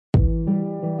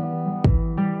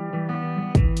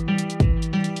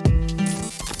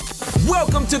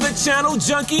to the Channel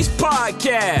Junkies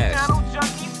Podcast.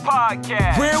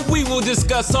 Where we will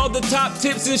discuss all the top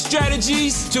tips and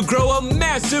strategies to grow a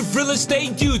massive real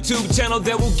estate YouTube channel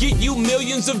that will get you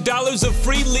millions of dollars of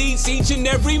free leads each and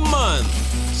every month.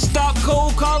 Stop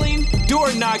cold calling,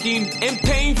 door knocking, and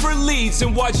paying for leads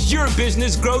and watch your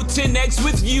business grow 10x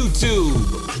with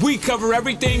YouTube. We cover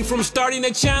everything from starting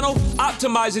a channel,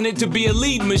 optimizing it to be a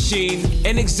lead machine,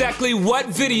 and exactly what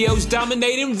videos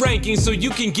dominate in rankings so you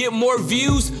can get more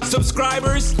views,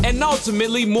 subscribers, and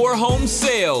ultimately more home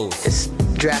sales. It's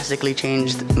drastically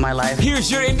changed my life.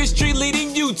 Here's your industry-leading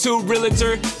YouTube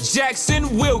realtor,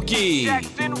 Jackson Wilkie.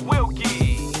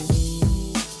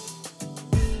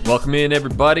 Welcome in,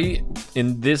 everybody.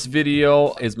 In this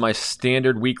video is my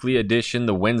standard weekly edition,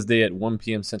 the Wednesday at 1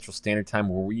 p.m. Central Standard Time,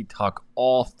 where we talk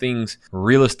all things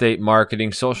real estate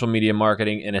marketing, social media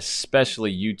marketing, and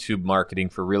especially YouTube marketing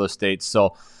for real estate.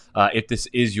 So if this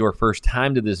is your first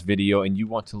time to this video and you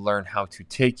want to learn how to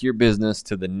take your business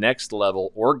to the next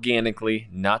level organically,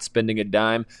 not spending a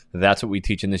dime, that's what we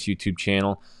teach in this YouTube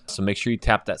channel. So make sure you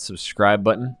tap that subscribe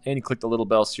button and you click the little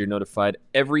bell so you're notified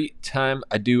every time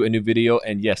I do a new video.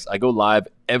 And yes, I go live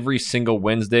every single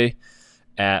Wednesday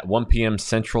at 1 p.m.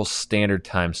 Central Standard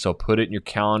Time. So put it in your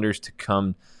calendars to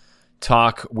come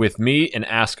talk with me and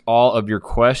ask all of your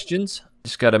questions.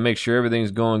 Just got to make sure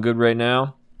everything's going good right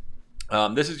now.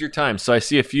 This is your time. So I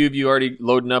see a few of you already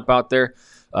loading up out there.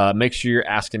 Make sure you're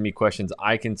asking me questions.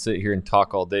 I can sit here and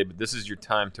talk all day, but this is your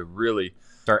time to really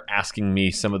start asking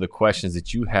me some of the questions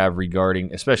that you have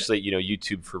regarding, especially,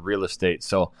 YouTube for real estate.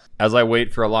 So as I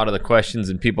wait for a lot of the questions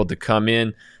and people to come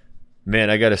in, man,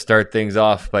 I got to start things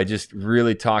off by just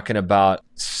really talking about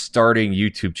starting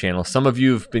YouTube channels. Some of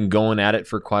you have been going at it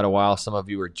for quite a while. Some of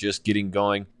you are just getting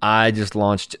going. I just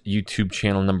launched YouTube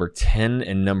channel number 10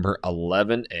 and number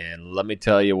 11. And let me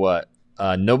tell you what,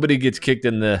 nobody gets kicked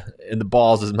in the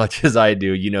balls as much as I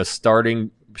do, starting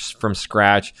from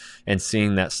scratch and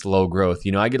seeing that slow growth.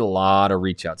 I get a lot of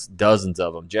reach outs, dozens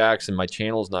of them. Jackson, my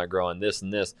channel's not growing, this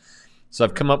and this. So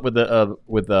I've come up with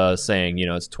a saying,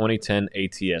 it's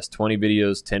 20-10 ATS, 20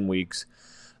 videos, 10 weeks.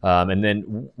 And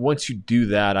then once you do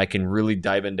that, I can really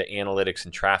dive into analytics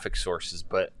and traffic sources.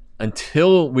 But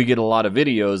until we get a lot of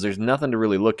videos, there's nothing to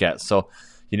really look at. So,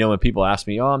 when people ask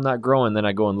me, I'm not growing, then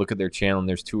I go and look at their channel and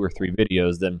there's 2 or 3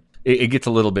 videos, then it gets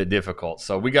a little bit difficult.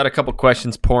 So we got a couple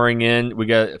questions pouring in. We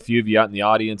got a few of you out in the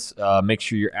audience. Make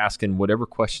sure you're asking whatever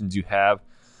questions you have.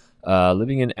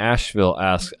 Living in Asheville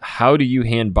asks, how do you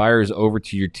hand buyers over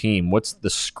to your team? What's the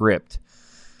script?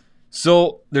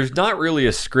 So there's not really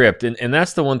a script. And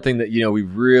that's the one thing that, we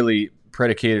really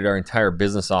predicated our entire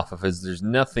business off of is there's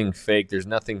nothing fake. There's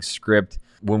nothing script.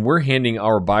 When we're handing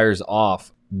our buyers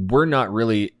off, we're not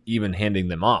really even handing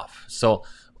them off. So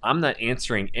I'm not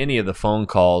answering any of the phone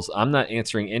calls. I'm not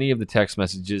answering any of the text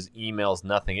messages, emails,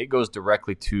 nothing. It goes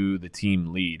directly to the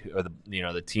team lead or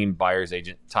the team buyer's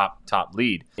agent, top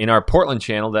lead. In our Portland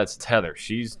channel, that's Heather.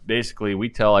 She's basically, we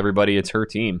tell everybody it's her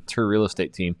team, it's her real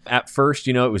estate team. At first,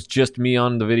 it was just me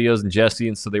on the videos and Jesse,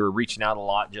 and so they were reaching out a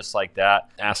lot just like that,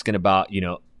 asking about,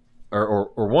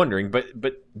 or wondering,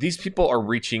 but these people are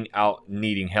reaching out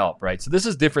needing help, right? So this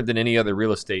is different than any other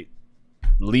real estate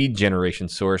lead generation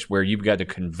source where you've got to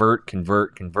convert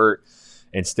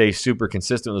and stay super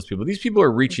consistent with those people. These people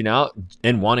are reaching out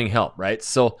and wanting help, right?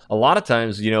 So a lot of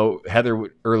times,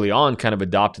 Heather early on kind of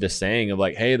adopted a saying of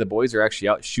like, hey, the boys are actually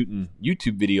out shooting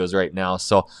YouTube videos right now.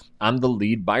 So I'm the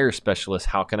lead buyer specialist.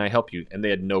 How can I help you? And they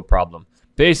had no problem.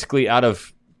 Basically, out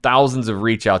of thousands of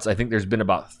reach outs, I think there's been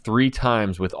about 3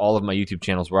 times with all of my YouTube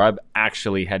channels where I've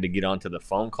actually had to get onto the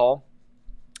phone call.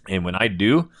 And when I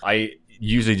do, I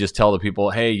usually just tell the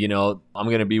people, hey, I'm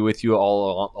going to be with you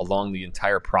all along the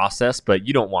entire process, but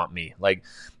you don't want me. Like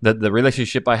the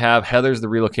relationship I have, Heather's the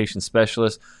relocation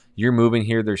specialist. You're moving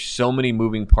here. There's so many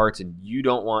moving parts and you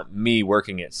don't want me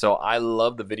working it. So I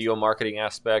love the video marketing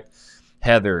aspect.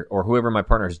 Heather or whoever my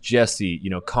partner is, Jesse,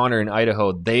 Connor in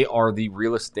Idaho, they are the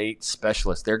real estate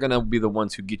specialists. They're going to be the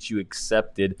ones who get you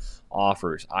accepted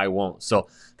offers. I won't. So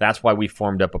that's why we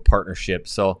formed up a partnership.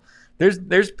 So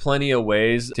there's plenty of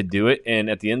ways to do it. And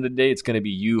at the end of the day, it's going to be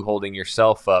you holding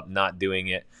yourself up, not doing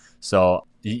it. So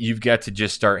you've got to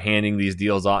just start handing these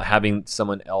deals out, having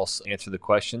someone else answer the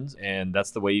questions. And that's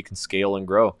the way you can scale and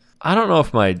grow. I don't know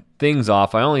if my thing's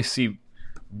off. I only see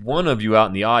one of you out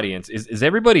in the audience. Is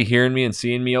everybody hearing me and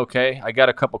seeing me okay? I got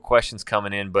a couple questions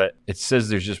coming in, but it says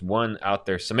there's just one out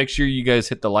there. So make sure you guys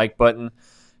hit the like button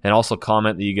and also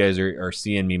comment that you guys are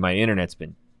seeing me. My internet's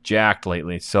been jacked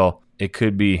lately, so it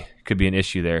could be an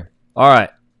issue there. All right.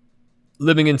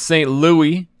 Living in St.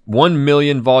 Louis 1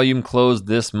 million volume closed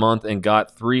this month and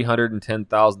got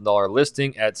 $310,000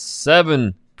 listing at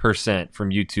 7% from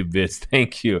YouTube vids.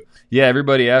 Thank you. Yeah,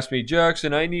 everybody asked me,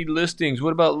 Jackson, I need listings.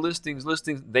 What about listings?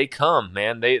 Listings, they come,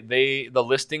 man. The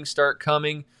listings start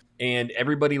coming, and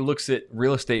everybody looks at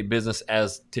real estate business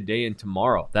as today and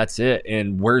tomorrow. That's it.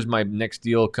 And where's my next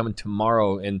deal coming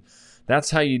tomorrow? And that's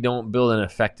how you don't build an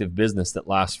effective business that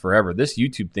lasts forever. This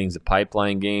YouTube thing's a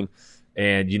pipeline game.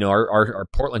 And, you know, our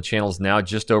Portland channel is now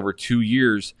just over 2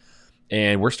 years,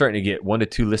 and we're starting to get 1 to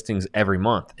 2 listings every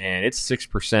month, and it's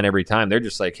 6% every time. They're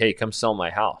just like, hey, come sell my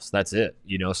house. That's it.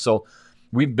 You know, so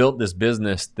we've built this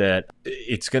business that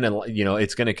it's going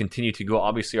to continue to go.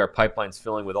 Obviously, our pipeline's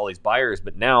filling with all these buyers,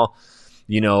 but now,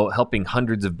 you know, helping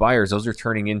hundreds of buyers, those are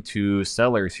turning into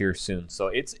sellers here soon. So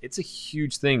it's a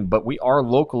huge thing, but we are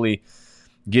locally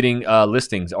getting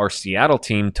listings. Our Seattle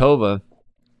team, Tova,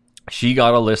 she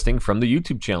got a listing from the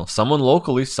YouTube channel. Someone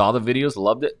locally saw the videos,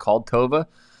 loved it, called Tova.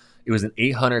 It was an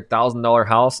 $800,000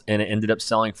 house, and it ended up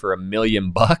selling for $1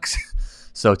 million.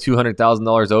 So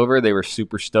 $200,000 over. They were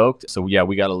super stoked. So yeah,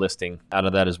 we got a listing out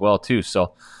of that as well too.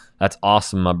 So that's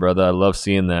awesome, my brother. I love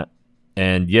seeing that.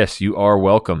 And yes, you are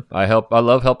welcome. I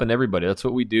love helping everybody. That's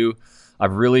what we do.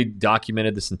 I've really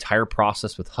documented this entire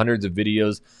process with hundreds of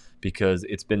videos because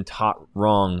it's been taught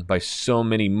wrong by so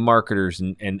many marketers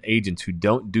and agents who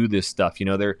don't do this stuff. You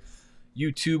know, they're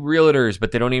YouTube realtors,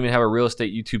 but they don't even have a real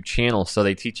estate YouTube channel. So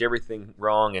they teach everything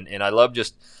wrong. And I love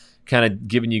just kind of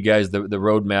giving you guys the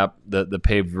roadmap, the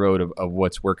paved road of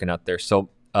what's working out there. So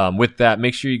with that,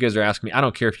 make sure you guys are asking me. I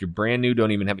don't care if you're brand new,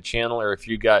 don't even have a channel, or if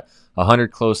you got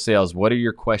 100 closed sales. What are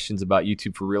your questions about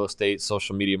YouTube for real estate,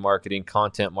 social media marketing,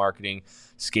 content marketing,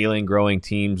 scaling, growing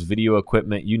teams, video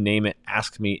equipment, you name it.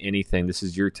 Ask me anything. This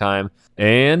is your time.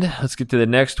 And let's get to the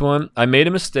next one. I made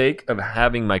a mistake of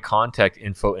having my contact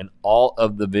info in all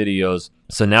of the videos.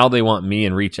 So now they want me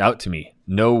and reach out to me.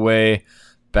 No way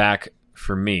back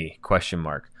for me, ?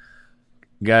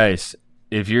 Guys,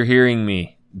 if you're hearing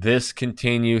me, this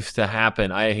continues to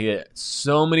happen. I get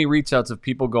so many reach outs of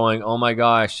people going, oh my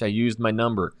gosh, I used my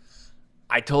number.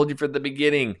 I told you from the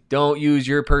beginning, don't use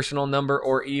your personal number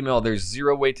or email. There's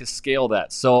zero way to scale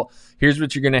that. So here's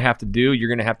what you're going to have to do. You're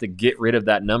going to have to get rid of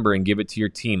that number and give it to your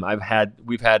team.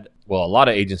 We've had a lot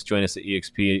of agents join us at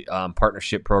EXP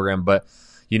partnership program, but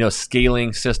you know,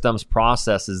 scaling systems,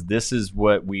 processes, this is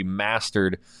what we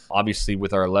mastered, obviously,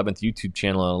 with our 11th YouTube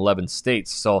channel in 11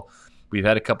 states. So we've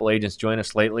had a couple agents join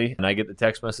us lately, and I get the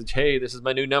text message, hey, this is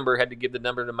my new number. Had to give the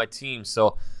number to my team.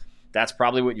 So that's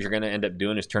probably what you're going to end up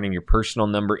doing, is turning your personal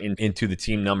number into the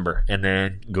team number, and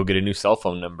then go get a new cell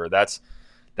phone number. That's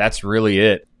really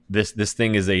it. This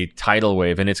thing is a tidal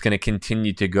wave, and it's going to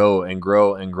continue to go and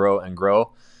grow and grow and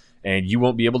grow. And you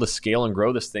won't be able to scale and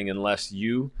grow this thing unless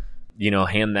you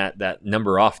hand that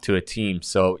number off to a team.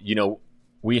 So,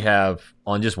 we have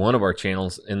on just one of our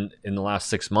channels in the last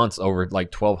 6 months over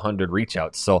like 1,200 reach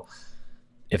outs. So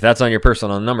if that's on your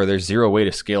personal number, there's zero way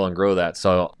to scale and grow that.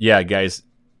 So yeah, guys,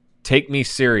 take me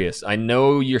serious. I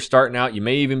know you're starting out. You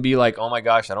may even be like, oh my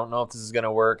gosh, I don't know if this is going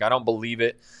to work. I don't believe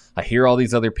it. I hear all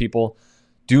these other people.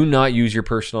 Do not use your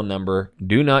personal number.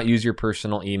 Do not use your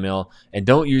personal email, and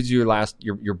don't use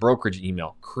your brokerage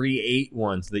email. Create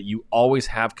ones that you always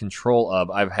have control of.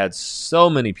 I've had so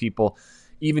many people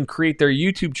even create their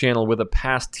YouTube channel with a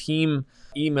past team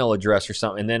email address or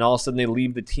something, and then all of a sudden they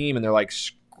leave the team and they're like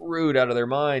screwed out of their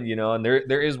mind, and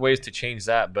there is ways to change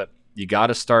that, but you got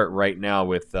to start right now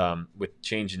with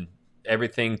changing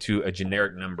everything to a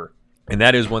generic number. And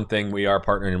that is one thing. We are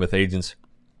partnering with agents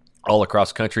all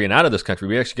across country and out of this country.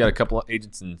 We actually got a couple of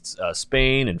agents in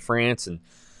Spain and France, and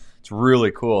it's really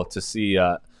cool to see.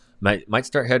 Might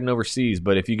start heading overseas,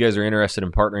 but if you guys are interested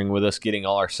in partnering with us, getting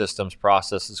all our systems,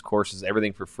 processes, courses,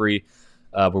 everything for free,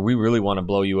 but we really want to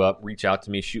blow you up, reach out to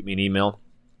me, shoot me an email,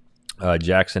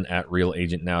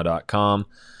 jackson@realagentnow.com,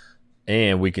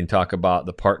 and we can talk about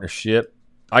the partnership.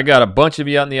 I got a bunch of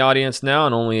you out in the audience now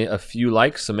and only a few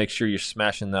likes, so make sure you're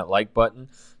smashing that like button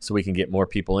so we can get more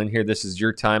people in here. This is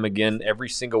your time again every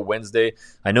single Wednesday.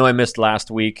 I know I missed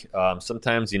last week.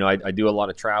 Sometimes, I do a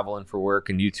lot of traveling for work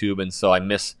and YouTube, and so I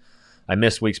miss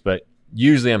weeks, but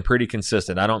usually I'm pretty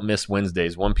consistent. I don't miss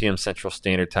Wednesdays, 1 p.m. Central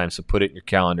Standard Time, so put it in your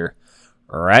calendar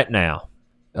right now.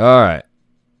 All right.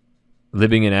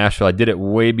 Living in Asheville. I did it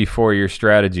way before your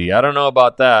strategy. I don't know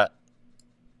about that.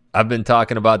 I've been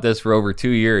talking about this for over 2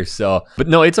 years. But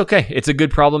no, it's okay. It's a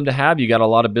good problem to have. You got a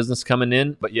lot of business coming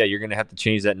in, but yeah, you're going to have to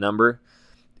change that number,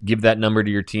 give that number to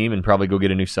your team, and probably go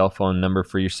get a new cell phone number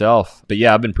for yourself. But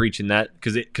yeah, I've been preaching that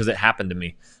because it happened to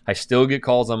me. I still get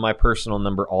calls on my personal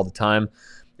number all the time,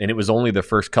 and it was only the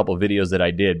first couple of videos that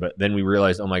I did, but then we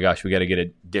realized, oh my gosh, we got to get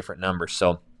a different number.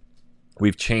 So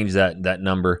we've changed that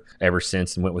number ever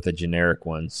since and went with a generic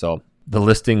one. So the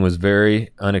listing was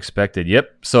very unexpected.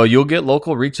 Yep. So you'll get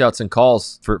local reach outs and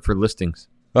calls for listings.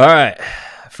 All right,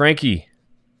 Frankie,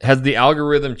 has the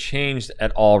algorithm changed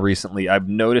at all recently? I've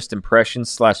noticed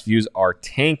impressions/views are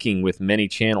tanking with many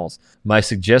channels. My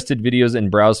suggested videos and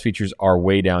browse features are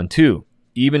way down too,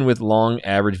 even with long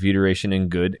average view duration and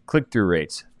good click-through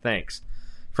rates. Thanks.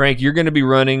 Frank, you're going to be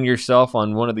running yourself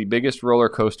on one of the biggest roller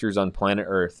coasters on planet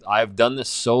Earth. I've done this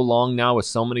so long now with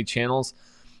so many channels.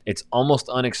 It's almost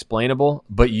unexplainable,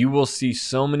 but you will see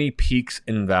so many peaks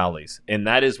and valleys, and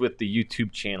that is with the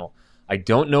YouTube channel. I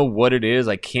don't know what it is.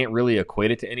 I can't really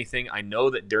equate it to anything. I know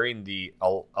that during the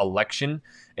election,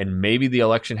 and maybe the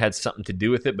election had something to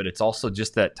do with it, but it's also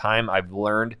just that time I've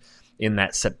learned in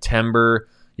that September,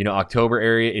 October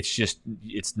area,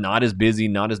 it's not as busy,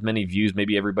 not as many views.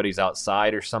 Maybe everybody's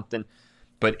outside or something.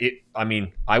 But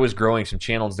I was growing some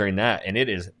channels during that, and it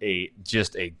is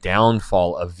just a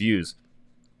downfall of views.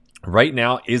 Right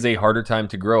now is a harder time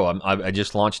to grow. I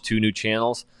just launched 2 new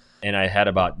channels, and I had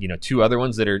about 2 other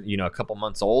ones that are a couple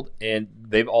months old, and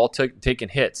they've all taken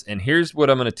hits. And here's what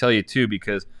I'm going to tell you too,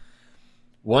 because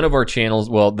one of our channels,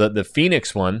 well, the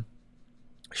Phoenix one,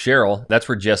 Cheryl, that's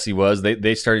where Jesse was.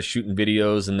 They started shooting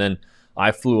videos, and then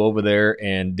I flew over there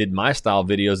and did my style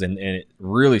videos, and it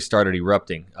really started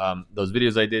erupting. Those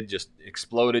videos I did just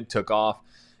exploded, took off,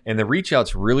 and the reach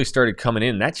outs really started coming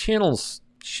in. That channel's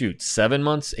 7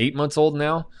 months, 8 months old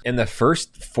now. And the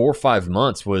first 4 or 5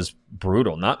 months was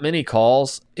brutal. Not many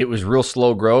calls. It was real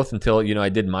slow growth until, I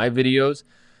did my videos.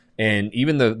 And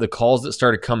even the calls that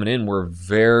started coming in were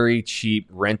very cheap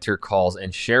renter calls.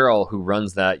 And Cheryl, who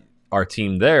runs our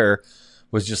team there,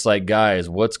 was just like, guys,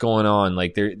 what's going on?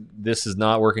 Like, this is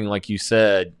not working like you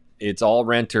said. It's all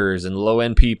renters and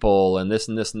low-end people and this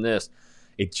and this and this.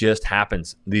 It just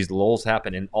happens. These lulls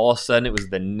happen. And all of a sudden, it was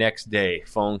the next day,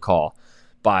 phone call.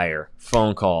 Buyer,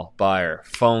 phone call, buyer,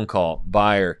 phone call,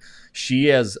 buyer. She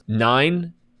has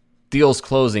 9 deals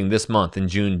closing this month in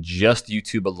June, just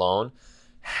YouTube alone.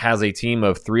 Has a team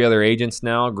of 3 other agents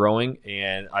now growing,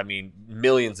 and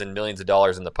millions and millions of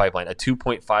dollars in the pipeline. A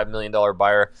 $2.5 million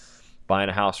buyer buying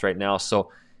a house right now.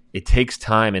 So it takes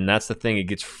time, and that's the thing. It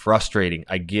gets frustrating.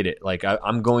 I get it. Like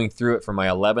I'm going through it for my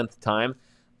 11th time.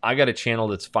 I got a channel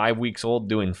that's 5 weeks old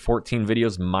doing 14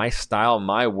 videos, my style,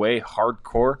 my way,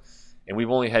 hardcore. And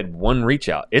we've only had 1 reach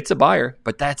out. It's a buyer,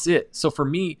 but that's it. So for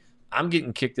me, I'm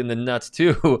getting kicked in the nuts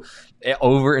too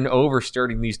over and over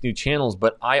starting these new channels.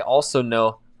 But I also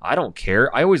know I don't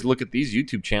care. I always look at these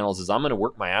YouTube channels as I'm going to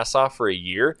work my ass off for a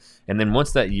year. And then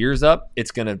once that year's up,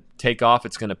 it's going to take off.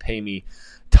 It's going to pay me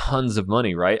tons of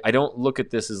money, right? I don't look at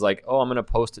this as like, oh, I'm going to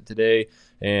post it today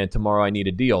and tomorrow I need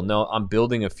a deal. No, I'm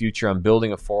building a future. I'm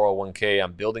building a 401k.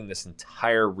 I'm building this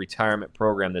entire retirement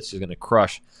program that's just going to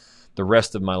crush the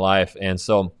rest of my life. And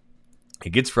so it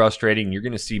gets frustrating. You're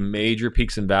going to see major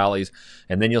peaks and valleys,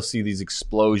 and then you'll see these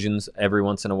explosions every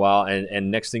once in a while.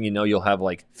 And next thing you know, you'll have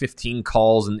like 15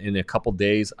 calls in a couple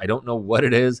days. I don't know what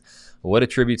it is, what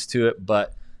attributes to it,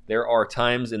 but there are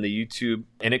times in the YouTube,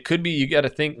 and it could be, you got to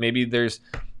think maybe there's,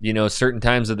 certain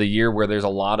times of the year where there's a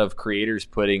lot of creators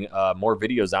putting more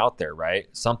videos out there, right?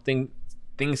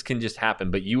 Things can just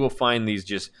happen, but you will find these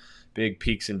just big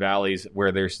peaks and valleys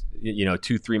where there's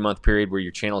 2-3 month period where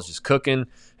your channel's just cooking,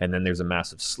 and then there's a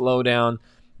massive slowdown.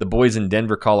 The boys in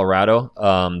Denver, Colorado,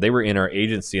 they were in our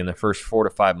agency in the first 4 to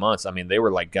 5 months. They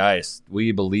were like, guys,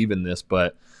 we believe in this,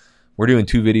 but we're doing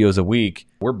 2 videos a week.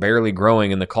 We're barely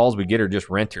growing, and the calls we get are just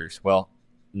renters. Well,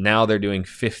 now they're doing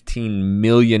 $15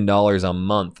 million a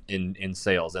month in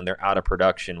sales, and they're out of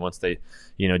production once they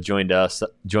joined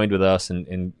with us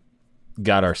and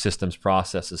got our systems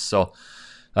processes. So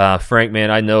Frank,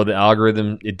 man, I know the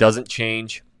algorithm, it doesn't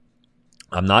change.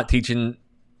 I'm not teaching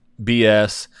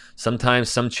BS. Sometimes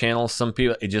some channels, some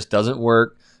people, it just doesn't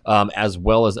work as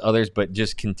well as others, but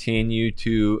just continue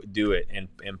to do it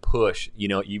and push.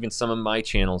 Even some of my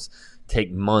channels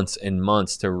take months and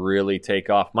months to really take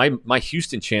off. My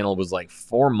Houston channel was like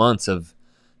 4 months of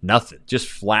nothing, just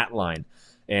flatline,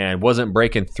 and wasn't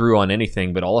breaking through on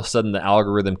anything. But all of a sudden the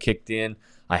algorithm kicked in.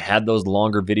 I had those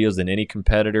longer videos than any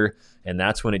competitor, and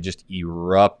that's when it just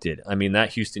erupted. That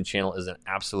Houston channel is an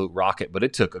absolute rocket, but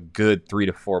it took a good 3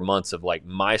 to 4 months of like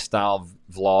my style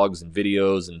vlogs and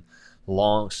videos and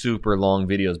super long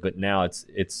videos. But now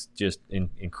it's just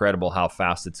incredible how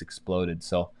fast it's exploded.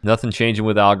 So nothing changing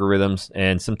with algorithms,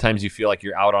 and sometimes you feel like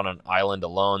you're out on an island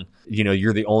alone.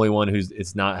 You're the only one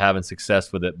it's not having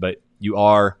success with it, but you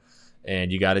are.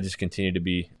 And you got to just continue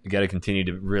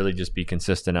to really just be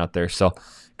consistent out there. So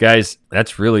guys,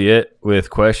 that's really it with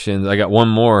questions. I got one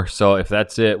more. So if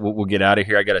that's it, we'll get out of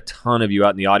here. I got a ton of you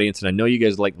out in the audience, and I know you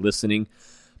guys like listening,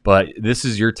 but this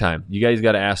is your time. You guys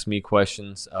got to ask me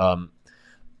questions.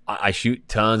 I shoot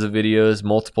tons of videos,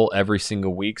 multiple every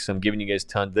single week. So I'm giving you guys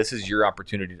tons. This is your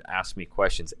opportunity to ask me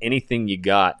questions. Anything you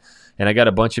got. And I got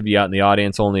a bunch of you out in the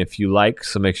audience, only a few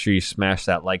likes. So make sure you smash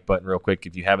that like button real quick.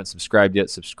 If you haven't subscribed yet,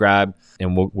 subscribe,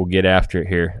 and we'll get after it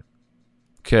here.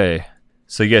 Okay.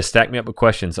 So you guys stack me up with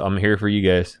questions. I'm here for you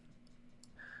guys.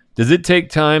 Does it take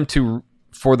time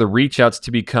for the reach outs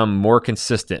to become more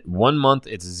consistent? 1 month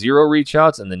it's 0 reach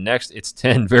outs, and the next it's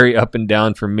 10. Very up and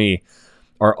down for me.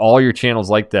 Are all your channels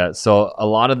like that? So a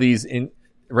lot of these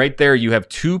right there, you have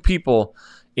 2 people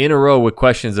in a row with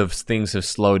questions of things have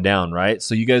slowed down, right?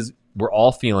 So you guys, we're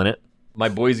all feeling it. My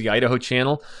Boise, Idaho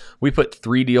channel, we put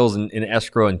 3 deals in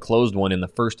escrow and closed one in the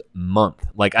first month.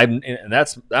 Like and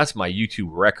that's my YouTube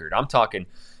record. I'm talking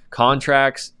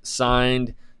contracts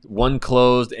signed, 1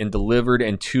 closed and delivered,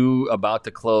 and 2 about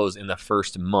to close in the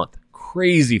first month.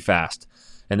 Crazy fast.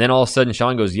 And then all of a sudden,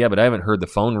 Sean goes, yeah, but I haven't heard the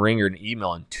phone ring or an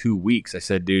email in 2 weeks. I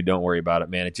said, dude, don't worry about it,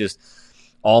 man. It just,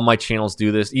 all my channels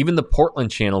do this. Even the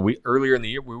Portland channel, earlier in the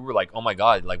year, we were like, oh my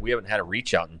God, like we haven't had a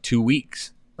reach out in 2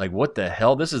 weeks. Like, what the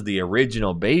hell? This is the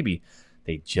original baby.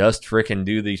 They just freaking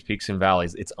do these peaks and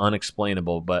valleys. It's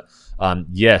unexplainable. But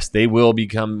yes, they will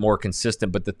become more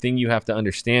consistent. But the thing you have to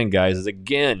understand, guys, is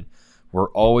again,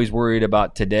 we're always worried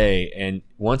about today. And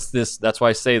once that's why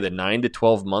I say the 9 to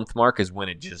 12 month mark is when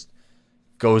it just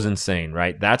goes insane,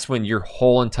 right? That's when your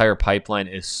whole entire pipeline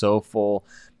is so full.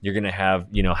 You're going to have,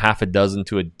 half a dozen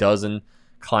to a dozen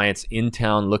clients in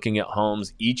town looking at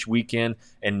homes each weekend.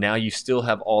 And now you still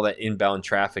have all that inbound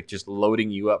traffic just loading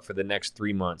you up for the next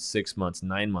 3 months, 6 months,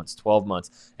 9 months, 12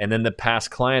 months. And then the past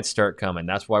clients start coming.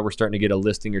 That's why we're starting to get a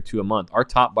listing or 2 a month. Our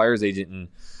top buyer's agent in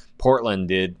Portland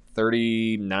did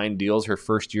 39 deals her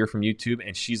first year from YouTube,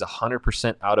 and she's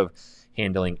 100% out of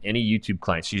handling any YouTube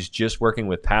clients. She's just working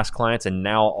with past clients, and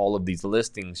now all of these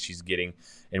listings she's getting,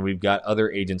 and we've got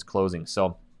other agents closing.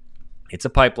 So it's a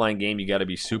pipeline game. You got to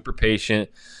be super patient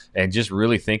and just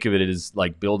really think of it as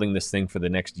like building this thing for the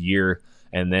next year,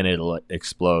 and then it'll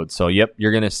explode. So yep,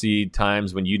 you're going to see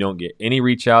times when you don't get any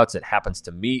reach outs. It happens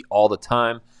to me all the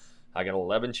time. I got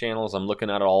 11 channels. I'm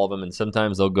looking at all of them, and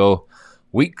sometimes they'll go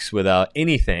weeks without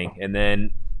anything, and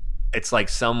then it's like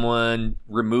someone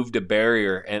removed a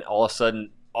barrier, and all of a sudden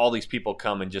all these people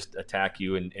come and just attack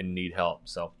you and need help.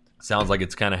 So it sounds like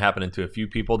it's kind of happening to a few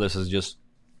people. This is just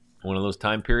one of those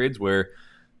time periods where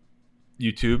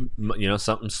YouTube,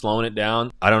 something's slowing it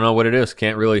down. I don't know what it is.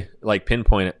 Can't really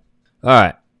pinpoint it. All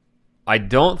right. I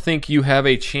don't think you have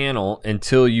a channel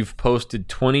until you've posted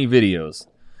 20 videos.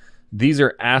 These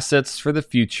are assets for the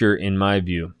future in my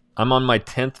view. I'm on my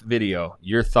 10th video.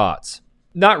 Your thoughts?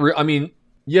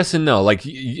 Yes and no. Like,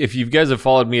 if you guys have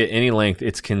followed me at any length,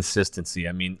 it's consistency.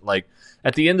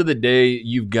 At the end of the day,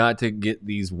 you've got to get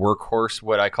these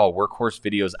what I call workhorse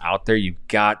videos out there. You've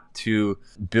got to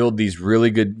build these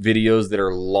really good videos that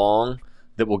are long,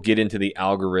 that will get into the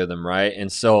algorithm, right?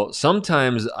 And so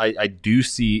sometimes I do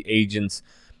see agents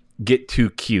get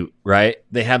too cute, right?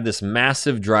 They have this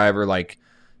massive driver like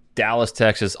Dallas,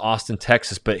 Texas, Austin,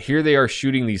 Texas, but here they are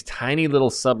shooting these tiny little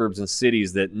suburbs and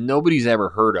cities that nobody's ever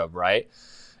heard of, right?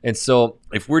 And so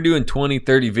if we're doing 20,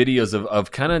 30 videos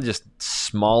of kind of just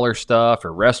smaller stuff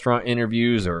or restaurant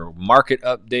interviews or market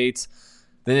updates,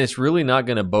 then it's really not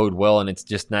going to bode well, and it's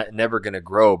just never going to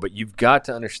grow. But you've got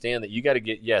to understand that you got to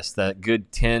get, that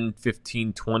good 10,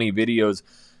 15, 20 videos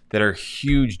that are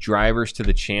huge drivers to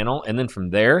the channel. And then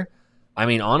from there,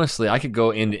 honestly, I could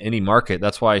go into any market.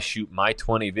 That's why I shoot my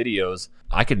 20 videos.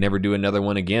 I could never do another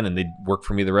one again, and they'd work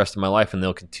for me the rest of my life, and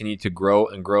they'll continue to grow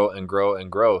and grow and grow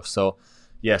and grow. So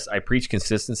yes, I preach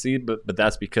consistency, but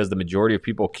that's because the majority of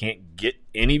people can't get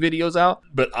any videos out.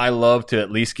 But I love to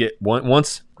at least get one.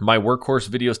 Once my workhorse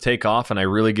videos take off and I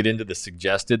really get into the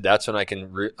suggested, that's when I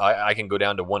can go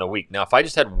down to 1 a week. Now, if I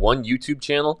just had one YouTube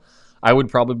channel, I would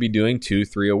probably be doing 2,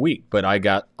 3 a week, but I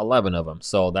got 11 of them.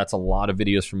 So that's a lot of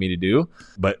videos for me to do.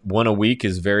 But 1 a week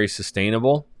is very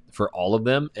sustainable for all of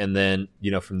them. And then,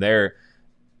 from there,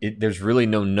 there's really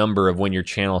no number of when your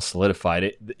channel is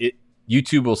solidified.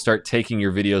 YouTube will start taking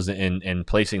your videos and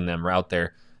placing them out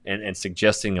there and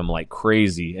suggesting them like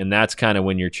crazy. And that's kind of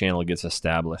when your channel gets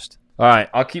established. All right,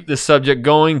 I'll keep this subject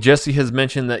going. Jesse has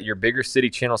mentioned that your bigger city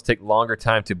channels take longer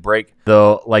time to break,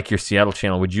 though, like your Seattle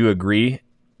channel. Would you agree?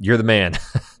 You're the man.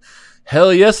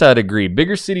 Hell yes, I'd agree.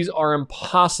 Bigger cities are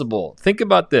impossible. Think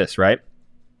about this, right?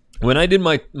 When I did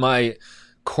my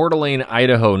Coeur d'Alene,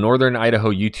 Idaho, Northern Idaho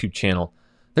YouTube channel,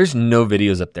 There's no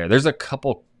videos up there. There's a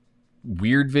couple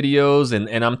weird videos,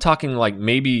 and I'm talking like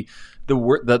maybe the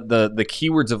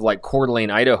keywords of like Coeur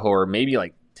d'Alene, Idaho, or maybe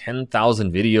like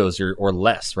 10,000 videos or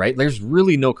less, right? There's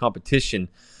really no competition.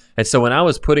 And so when I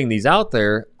was putting these out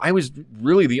there, I was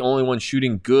really the only one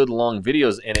shooting good long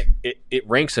videos, and it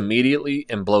ranks immediately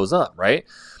and blows up, right?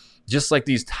 Just like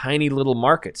these tiny little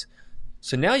markets.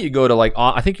 So now you go to like,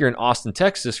 I think you're in Austin,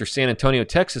 Texas, or San Antonio,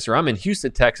 Texas, or I'm in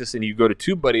Houston, Texas, and you go to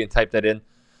TubeBuddy and type that in.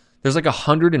 There's like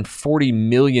 140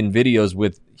 million videos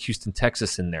with Houston,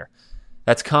 Texas in there.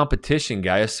 That's competition,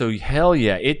 guys. So hell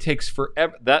yeah, it takes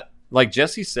forever. That, like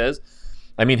Jesse says,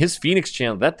 I mean, his Phoenix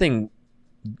channel, that thing,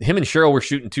 him and Cheryl were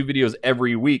shooting 2 videos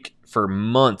every week for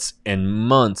months and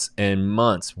months and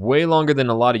months, way longer than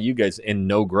a lot of you guys, and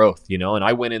no growth, you know. And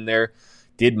I went in there,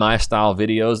 did my style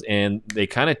videos, and they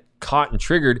kind of caught and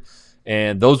triggered,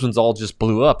 and those ones all just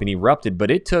blew up and erupted. But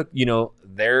it took, you know,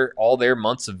 all their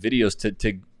months of videos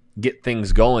to get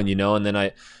things going, you know. And then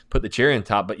I put the cherry on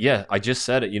top. But yeah, I just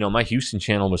said it, you know, my Houston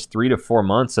channel was 3 to 4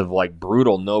 months of like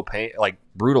brutal,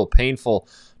 painful,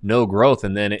 no growth,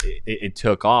 and then it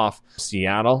took off.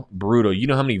 Seattle, brutal. You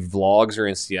know how many vlogs are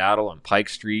in Seattle on Pike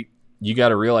Street? You got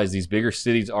to realize these bigger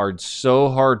cities are so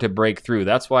hard to break through.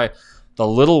 That's why the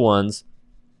little ones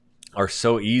are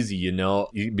so easy, you know,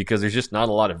 because there's just not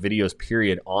a lot of videos,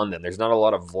 period, on them. There's not a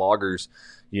lot of vloggers,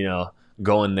 you know,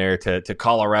 going there to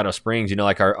Colorado Springs, you know,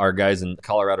 like our guys in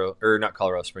Colorado, or not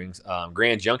Colorado Springs,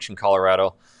 Grand Junction,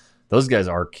 Colorado. Those guys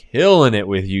are killing it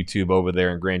with YouTube over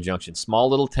there in Grand Junction. Small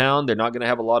little town. They're not going to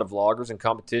have a lot of vloggers and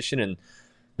competition, and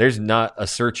there's not a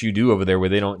search you do over there where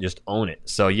they don't just own it.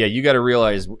 So yeah, you got to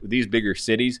realize these bigger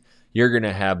cities, you're going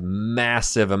to have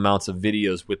massive amounts of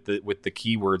videos with the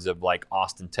keywords of like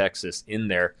Austin, Texas in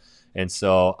there. And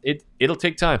so it'll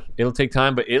take time. It'll take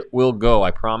time, but it will go.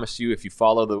 I promise you, if you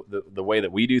follow the way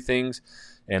that we do things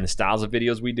and the styles of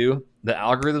videos we do, the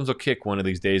algorithms will kick one of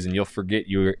these days, and you'll forget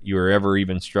you were ever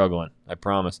even struggling. I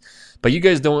promise. But you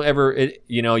guys don't ever,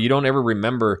 you don't ever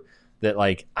remember that,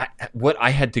 like, what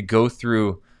I had to go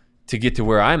through to get to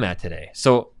where I'm at today.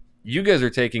 So you guys are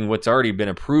taking what's already been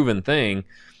a proven thing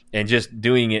and just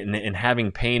doing it and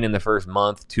having pain in the first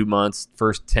month, 2 months,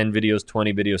 first 10 videos,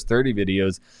 20 videos, 30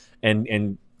 videos,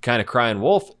 and kind of crying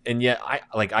wolf. And yet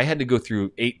I had to go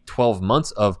through 8, 12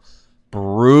 months of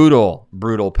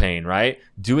brutal pain, right?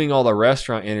 Doing all the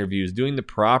restaurant interviews, doing the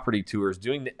property tours,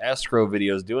 doing the escrow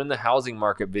videos, doing the housing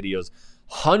market videos,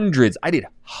 I did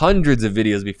hundreds of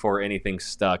videos before anything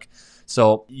stuck.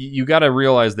 So you got to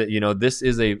realize that, you know, this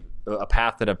is a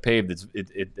path that I've paved.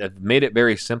 I've made it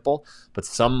very simple, but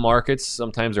some markets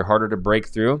sometimes are harder to break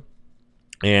through.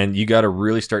 And you got to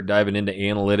really start diving into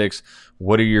analytics.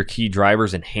 What are your key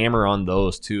drivers, and hammer on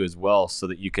those too as well, so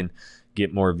that you can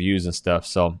get more views and stuff.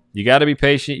 So you got to be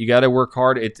patient. You got to work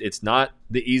hard. It's not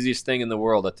the easiest thing in the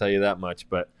world, I'll tell you that much,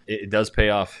 but it does pay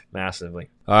off massively.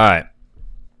 All right.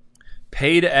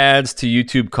 Paid ads to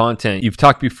YouTube content. You've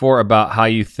talked before about how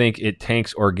you think it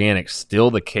tanks organic.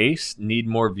 Still the case? Need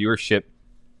more viewership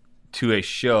to a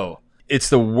show. It's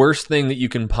the worst thing that you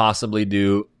can possibly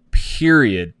do,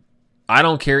 period. I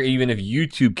don't care even if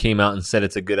YouTube came out and said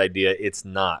it's a good idea. It's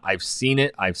not. I've seen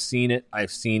it.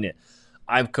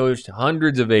 I've coached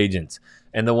hundreds of agents,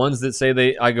 and the ones that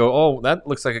say I go, oh, that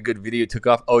looks like a good video, took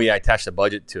off. Oh yeah, I attached a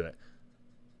budget to it.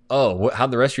 Oh,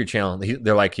 how'd the rest of your channel?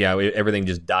 They're like, yeah, everything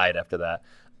just died after that.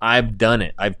 I've done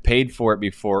it. I've paid for it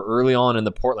before early on in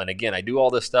the Portland. Again, I do all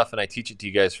this stuff and I teach it to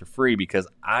you guys for free because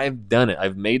I've done it.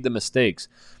 I've made the mistakes.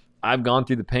 I've gone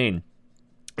through the pain.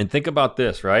 And think about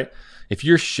this, right? If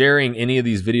you're sharing any of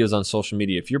these videos on social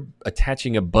media, if you're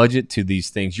attaching a budget to these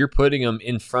things, you're putting them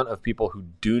in front of people who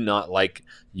do not like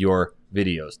your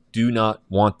videos, do not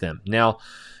want them. Now,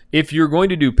 if you're going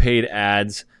to do paid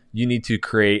ads, you need to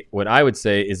create what I would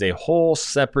say is a whole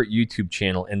separate YouTube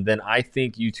channel. And then I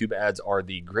think YouTube ads are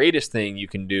the greatest thing you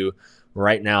can do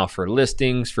right now for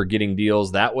listings, for getting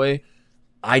deals that way.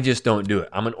 I just don't do it.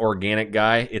 I'm an organic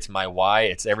guy. It's my why.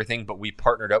 It's everything. But we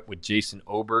partnered up with Jason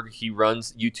Oberg. He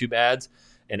runs YouTube ads.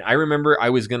 And I remember I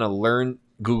was going to learn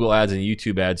Google ads and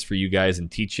YouTube ads for you guys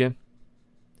and teach you.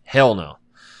 Hell no.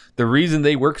 The reason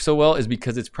they work so well is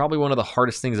because it's probably one of the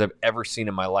hardest things I've ever seen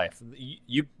in my life.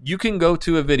 You can go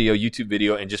to a YouTube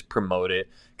video, and just promote it,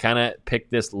 kind of pick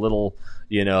this little,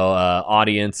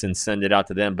 audience and send it out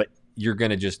to them. But you're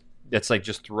going to that's like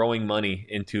just throwing money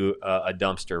into a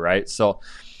dumpster, right? So,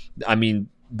 I mean,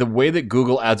 the way that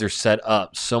Google ads are set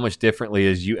up so much differently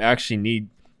is you actually need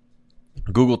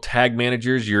Google Tag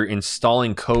Managers. You're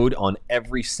installing code on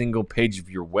every single page of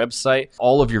your website.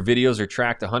 All of your videos are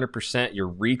tracked 100%.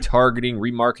 You're retargeting,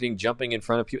 remarketing, jumping in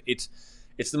front of people. It's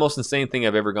It's the most insane thing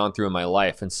I've ever gone through in my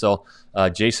life. And so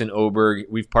Jason Oberg,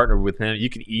 we've partnered with him. You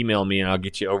can email me and I'll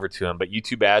get you over to him. But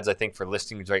YouTube ads, I think for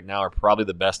listings right now are probably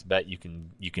the best bet you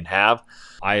can have.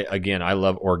 I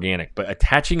love organic, but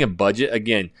attaching a budget,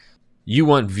 again, you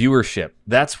want viewership.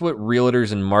 That's what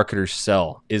realtors and marketers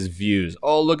sell, is views.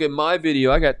 Oh, look at my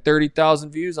video. I got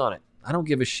 30,000 views on it. I don't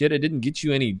give a shit. It didn't get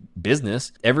you any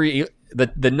business.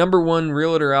 The number one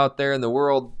realtor out there in the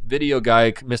world, video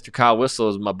guy, Mr. Kyle Whistle,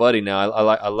 is my buddy now.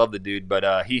 I love the dude,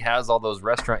 but he has all those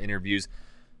restaurant interviews.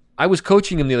 I was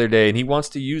coaching him the other day, and he wants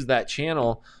to use that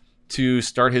channel to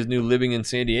start his new Living in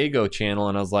San Diego channel.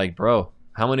 And I was like, bro,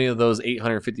 how many of those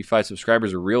 855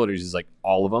 subscribers are realtors? He's like,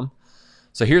 all of them.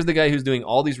 So here's the guy who's doing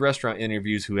all these restaurant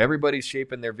interviews, who everybody's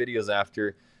shaping their videos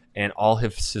after, and all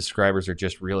his subscribers are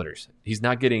just realtors. He's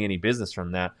not getting any business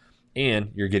from that,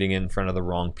 and you're getting in front of the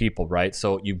wrong people, right?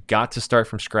 So you've got to start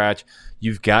from scratch.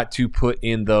 You've got to put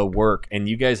in the work, and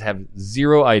you guys have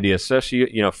zero idea, especially,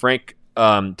 Frank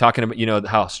talking about,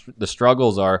 how the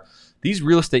struggles are. These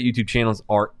real estate YouTube channels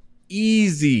are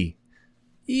easy.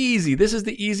 This is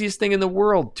the easiest thing in the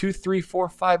world. 2, 3, 4,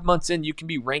 5 months in, you can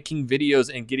be ranking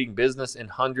videos and getting business and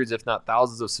hundreds, if not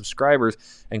thousands of subscribers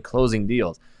and closing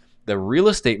deals. The real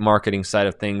estate marketing side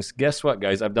of things, guess what,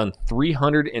 guys? I've done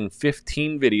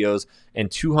 315 videos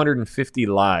and 250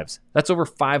 lives. That's over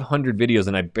 500 videos,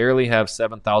 and I barely have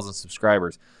 7,000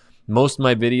 subscribers. Most of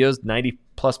my videos,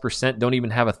 90+%, don't even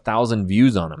have 1,000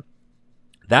 views on them.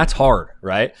 That's hard,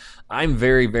 right? I'm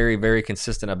very, very, very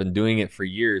consistent. I've been doing it for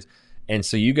years. And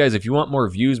so you guys, if you want more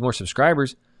views, more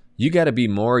subscribers, you got to be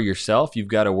more yourself. You've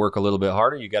got to work a little bit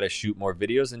harder. You got to shoot more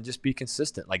videos and just be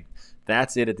consistent. Like,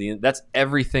 that's it at the end. That's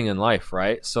everything in life,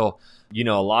 right? So, a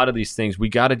lot of these things, we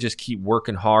got to just keep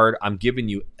working hard. I'm giving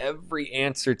you every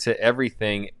answer to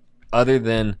everything other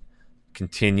than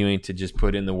continuing to just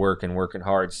put in the work and working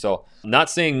hard. So I'm not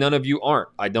saying none of you aren't.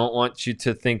 I don't want you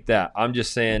to think that. I'm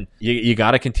just saying you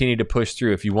got to continue to push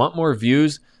through. If you want more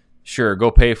views, sure, go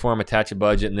pay for them, attach a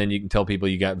budget, and then you can tell people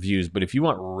you got views. But if you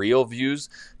want real views,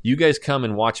 you guys come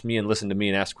and watch me and listen to me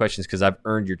and ask questions, because I've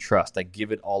earned your trust. I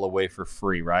give it all away for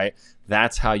free, right?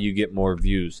 That's how you get more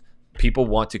views. People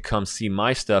want to come see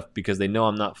my stuff because they know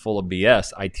I'm not full of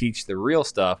BS. I teach the real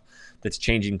stuff that's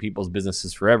changing people's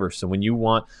businesses forever. So when you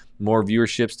want more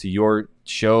viewerships to your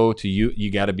show, to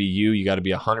you got to be you. You got to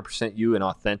be 100% you and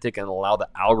authentic, and allow the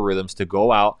algorithms to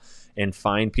go out and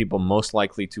find people most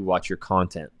likely to watch your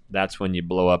content. That's when you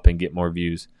blow up and get more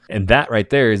views. And that right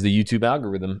there is the YouTube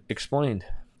algorithm explained.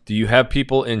 Do you have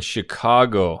people in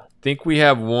Chicago? I think we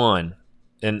have one.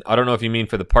 And I don't know if you mean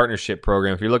for the partnership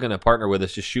program. If you're looking to partner with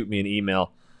us, just shoot me an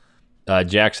email,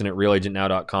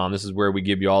 jackson@realagentnow.com. This is where we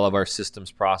give you all of our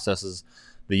systems, processes,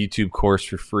 the YouTube course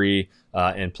for free,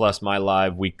 and plus my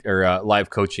live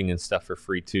coaching and stuff for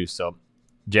free too. So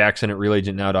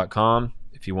jackson@realagentnow.com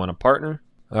if you want to partner.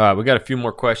 All right, we got a few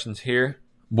more questions here.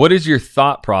 What is your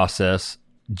thought process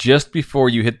just before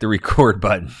you hit the record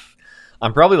button?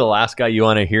 I'm probably the last guy you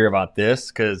want to hear about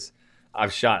this, because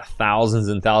I've shot thousands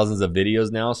and thousands of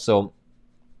videos now. So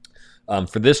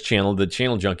for this channel, the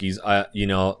Channel Junkies,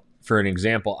 for an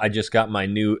example, I just got my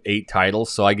new 8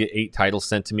 titles. So I get 8 titles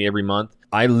sent to me every month.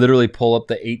 I literally pull up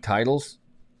the 8 titles.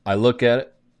 I look at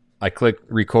it. I click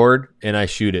record and I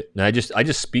shoot it. And I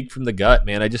just speak from the gut,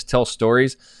 man. I just tell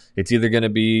stories. It's either going to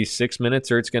be 6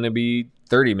 minutes or it's going to be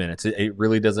 30 minutes. It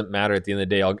really doesn't matter at the end of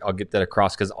the day. I'll get that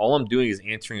across, because all I'm doing is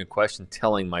answering a question,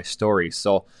 telling my story.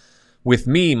 So with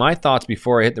me, my thoughts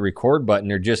before I hit the record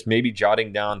button are just maybe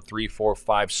jotting down 3, 4,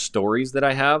 5 stories that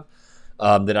I have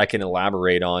that I can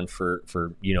elaborate on for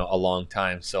a long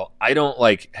time. So I don't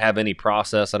have any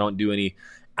process. I don't do any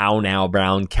ow now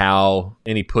brown cow,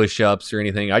 any push-ups or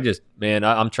anything.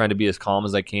 I'm trying to be as calm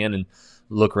as I can and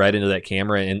look right into that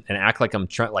camera and act like I'm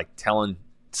telling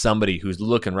somebody who's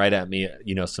looking right at me,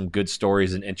 some good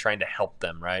stories and trying to help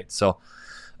them, right? So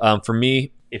for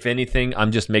me, if anything,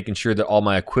 I'm just making sure that all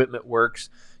my equipment works.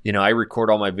 I record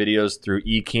all my videos through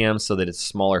Ecamm so that it's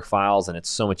smaller files, and it's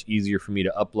so much easier for me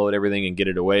to upload everything and get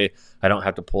it away. I don't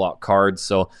have to pull out cards.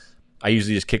 So I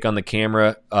usually just kick on the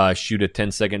camera, shoot a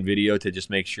 10-second video to just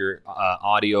make sure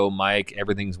audio, mic,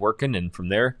 everything's working. And from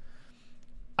there,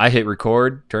 I hit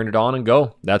record, turn it on, and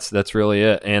go. That's really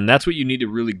it. And that's what you need to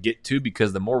really get to,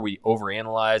 because the more we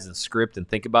overanalyze and script and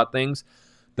think about things,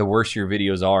 the worse your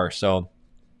videos are. So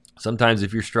sometimes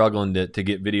if you're struggling to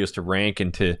get videos to rank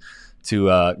and to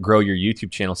grow your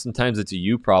YouTube channel, sometimes it's a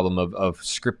you problem of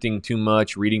scripting too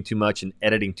much, reading too much, and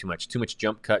editing too much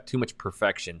jump cut, too much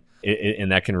perfection.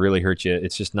 And that can really hurt you.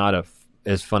 It's just not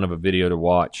as fun of a video to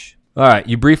watch. All right,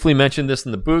 you briefly mentioned this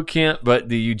in the boot camp, but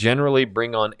do you generally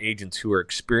bring on agents who are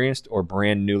experienced or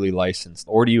brand newly licensed,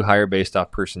 or do you hire based off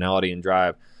personality and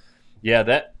drive? Yeah,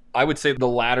 that I would say the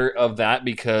latter of that,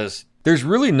 because there's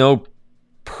really no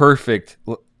perfect,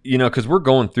 because we're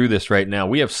going through this right now.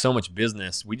 We have so much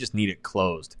business, we just need it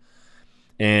closed.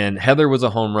 And Heather was a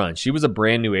home run. She was a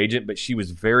brand new agent, but she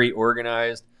was very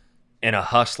organized and a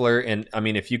hustler. And I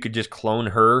mean, if you could just clone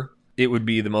her, it would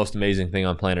be the most amazing thing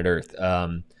on planet Earth.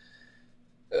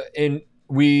 And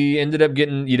we ended up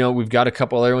getting, we've got a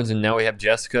couple other ones, and now we have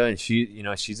Jessica, and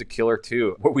she's a killer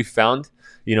too. What we found,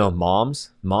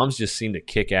 moms just seem to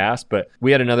kick ass. But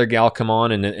we had another gal come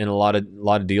on, and in a lot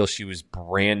of deals, she was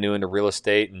brand new into real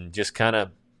estate and just kind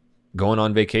of going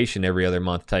on vacation every other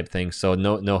month type thing. So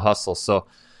no hustle. So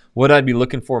what I'd be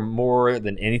looking for more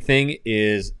than anything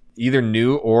is either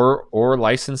new or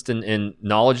licensed and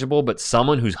knowledgeable, but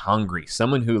someone who's hungry,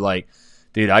 someone who like,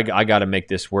 dude, I got to make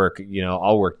this work.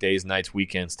 I'll work days, nights,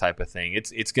 weekends type of thing.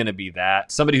 It's going to be that.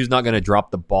 Somebody who's not going to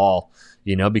drop the ball,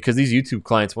 because these YouTube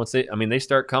clients, once they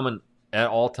start coming at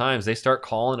all times, they start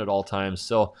calling at all times.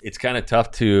 So it's kind of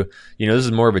tough to, this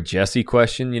is more of a Jesse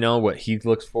question, what he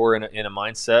looks for in a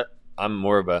mindset. I'm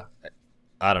more of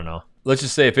I don't know. Let's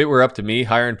just say if it were up to me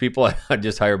hiring people, I'd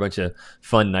just hire a bunch of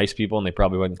fun, nice people, and they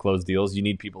probably wouldn't close deals. You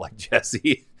need people like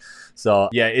Jesse. So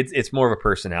yeah, it's more of a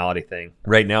personality thing.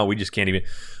 Right now, we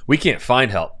can't find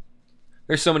help.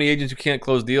 There's so many agents who can't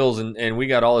close deals, and we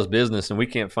got all this business, and we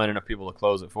can't find enough people to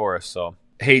close it for us. So,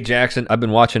 hey, Jackson, I've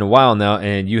been watching a while now,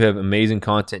 and you have amazing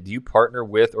content. Do you partner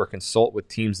with or consult with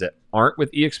teams that aren't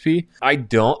with EXP? I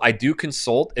don't. I do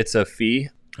consult. It's a fee.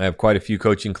 I have quite a few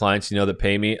coaching clients, that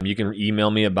pay me. You can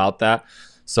email me about that.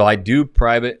 So I do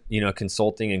private,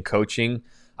 consulting and coaching.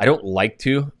 I don't like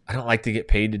to get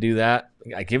paid to do that.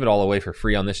 I give it all away for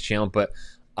free on this channel, but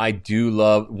I do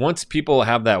love once people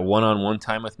have that one-on-one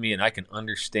time with me and I can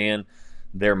understand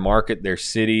their market, their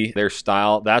city, their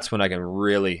style. That's when I can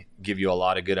really give you a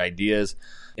lot of good ideas.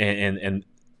 And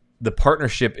the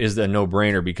partnership is a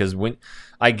no-brainer, because when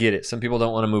I get it, some people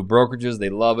don't want to move brokerages. They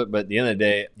love it. But at the end of the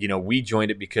day, we joined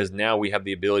it because now we have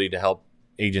the ability to help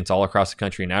agents all across the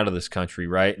country and out of this country,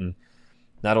 right? And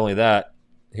not only that,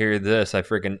 hear this,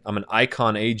 I'm an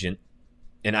Icon agent,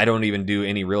 and I don't even do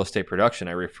any real estate production.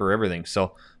 I refer everything.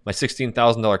 So my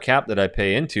 $16,000 cap that I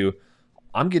pay into,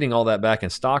 I'm getting all that back in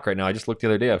stock right now. I just looked the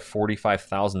other day, I have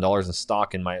 $45,000 in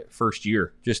stock in my first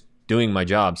year just doing my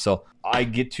job. So I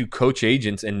get to coach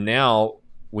agents, and now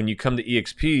when you come to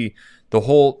EXP, the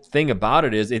whole thing about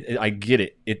it is, I get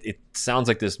it. It sounds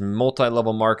like this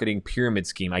multi-level marketing pyramid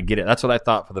scheme. I get it. That's what I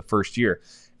thought for the first year.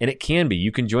 And it can be.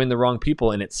 You can join the wrong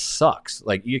people, and it sucks.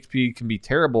 Like, EXP can be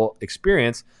terrible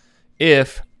experience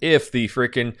if the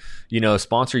freaking,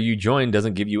 sponsor you join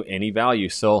doesn't give you any value.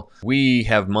 So we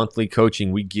have monthly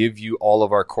coaching. We give you all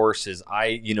of our courses.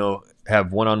 I,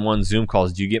 have one-on-one Zoom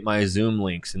calls. Do you get my Zoom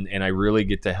links? And I really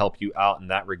get to help you out in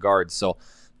that regard. So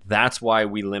that's why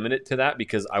we limit it to that,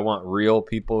 because I want real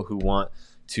people who want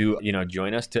to,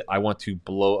 join us. I want to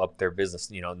blow up their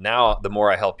business. Now the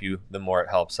more I help you, the more it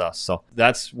helps us. So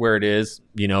that's where it is.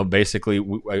 Basically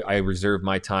I reserve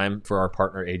my time for our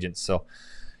partner agents. So,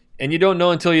 and you don't know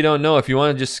until you don't know. If you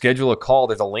want to just schedule a call,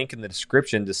 there's a link in the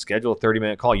description to schedule a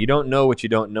 30-minute call. You don't know what you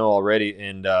don't know already.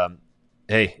 And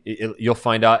hey, you'll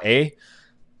find out, A,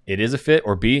 it is a fit,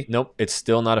 or B, nope, it's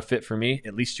still not a fit for me.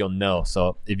 At least you'll know.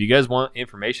 So if you guys want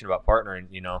information about partnering,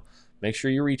 make sure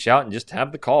you reach out and just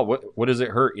have the call. What does it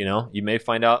hurt? You may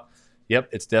find out, yep,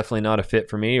 it's definitely not a fit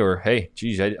for me, or hey,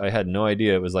 geez, I had no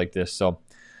idea it was like this. So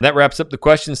that wraps up the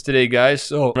questions today, guys.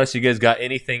 So unless you guys got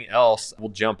anything else, we'll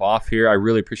jump off here. I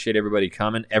really appreciate everybody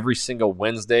coming every single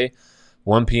Wednesday,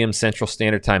 1 p.m. Central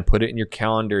Standard Time. Put it in your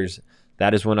calendars.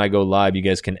 That is when I go live. You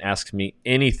guys can ask me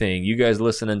anything. You guys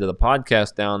listening to the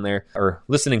podcast down there, or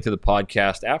listening to the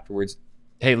podcast afterwards,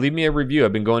 hey, leave me a review.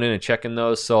 I've been going in and checking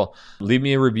those. So leave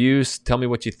me a review. Tell me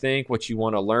what you think, what you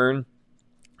want to learn.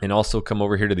 And also come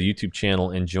over here to the YouTube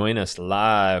channel and join us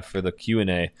live for the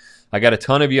Q&A. I got a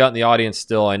ton of you out in the audience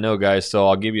still, I know, guys. So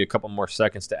I'll give you a couple more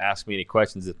seconds to ask me any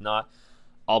questions. If not,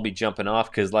 I'll be jumping off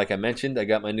because, like I mentioned, I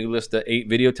got my new list of 8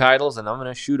 video titles, and I'm going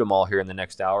to shoot them all here in the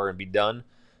next hour and be done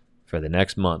for the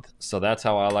next month. So that's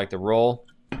how I like to roll.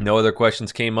 No other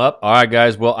questions came up. All right,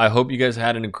 guys. Well, I hope you guys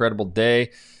had an incredible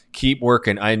day. Keep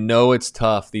working. I know it's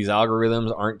tough. These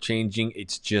algorithms aren't changing.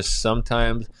 It's just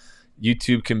sometimes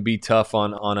YouTube can be tough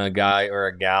on a guy or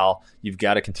a gal. You've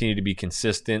got to continue to be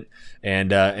consistent and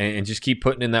just keep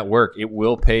putting in that work. It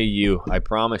will pay you. I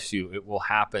promise you, it will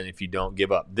happen if you don't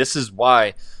give up. This is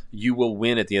why you will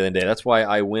win at the end of the day. That's why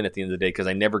I win at the end of the day, because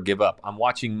I never give up. I'm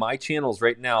watching my channels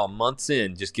right now, months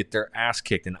in, just get their ass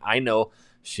kicked, and I know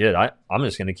shit, I'm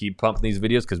just going to keep pumping these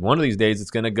videos because one of these days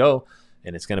it's going to go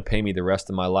and it's going to pay me the rest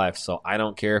of my life. So I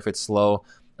don't care if it's slow.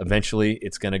 Eventually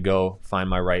it's going to go find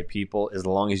my right people, as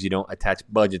long as you don't attach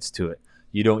budgets to it.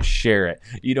 You don't share it.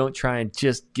 You don't try and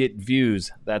just get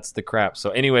views. That's the crap. So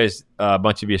anyways, a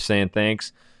bunch of you saying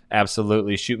thanks.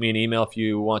 Absolutely. Shoot me an email if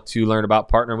you want to learn about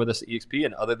partnering with us at EXP.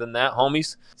 And other than that,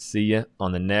 homies, see you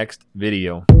on the next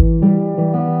video.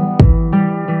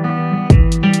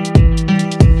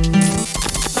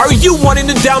 Are you wanting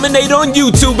to dominate on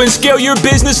YouTube and scale your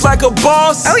business like a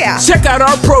boss? Oh yeah. Check out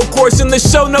our pro course in the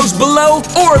show notes below,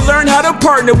 or learn how to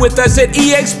partner with us at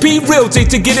eXp Realty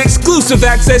to get exclusive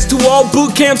access to all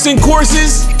boot camps and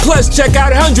courses. Plus, check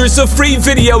out hundreds of free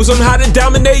videos on how to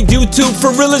dominate YouTube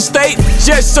for real estate.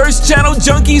 Just search Channel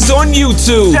Junkies on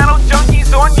YouTube. Channel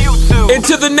Junkies on YouTube.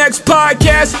 Until the next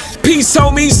podcast, peace,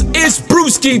 homies. It's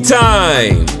Brewski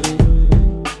time.